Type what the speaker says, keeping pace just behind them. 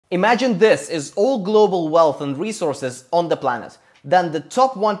Imagine this is all global wealth and resources on the planet. Then the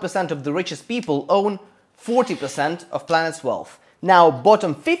top 1% of the richest people own 40% of planet's wealth. Now,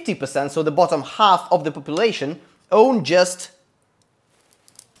 bottom 50%, so the bottom half of the population, own just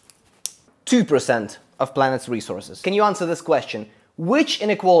 2% of planet's resources. Can you answer this question? Which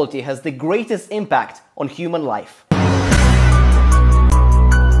inequality has the greatest impact on human life?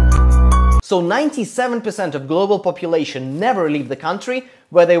 So 97% of global population never leave the country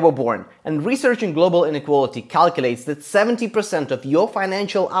where they were born. And researching global inequality calculates that 70% of your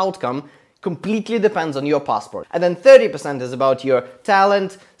financial outcome completely depends on your passport. And then 30% is about your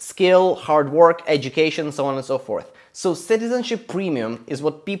talent, skill, hard work, education, so on and so forth. So citizenship premium is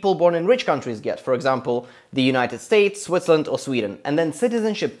what people born in rich countries get, for example, the United States, Switzerland or Sweden. And then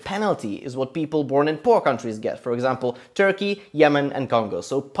citizenship penalty is what people born in poor countries get, for example, Turkey, Yemen and Congo.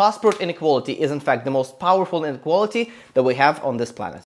 So passport inequality is in fact the most powerful inequality that we have on this planet.